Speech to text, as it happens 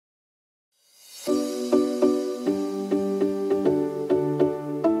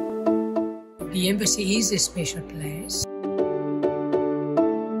The embassy is a special place.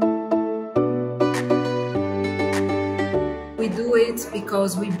 We do it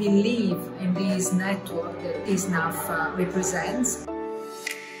because we believe in this network that ISSNAF represents.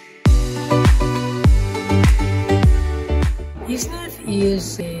 ISSNAF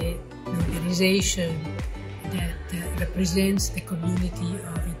is an organization that represents the community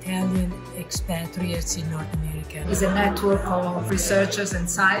of Italian expatriates in North America. It's a network of researchers and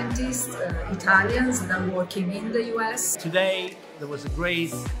scientists, Italians that are working in the US. Today there was a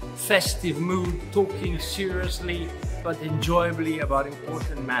great festive mood, talking seriously but enjoyably about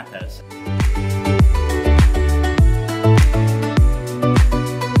important matters.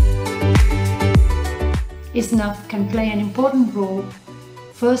 ISSNAF can play an important role,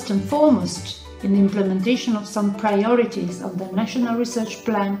 first and foremost, in the implementation of some priorities of the National Research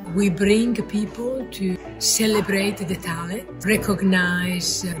Plan. We bring people to celebrate the talent,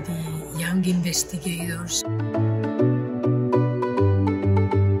 recognize the young investigators.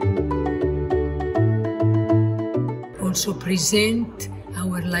 Also present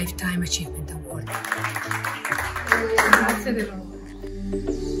our Lifetime Achievement Award. Grazie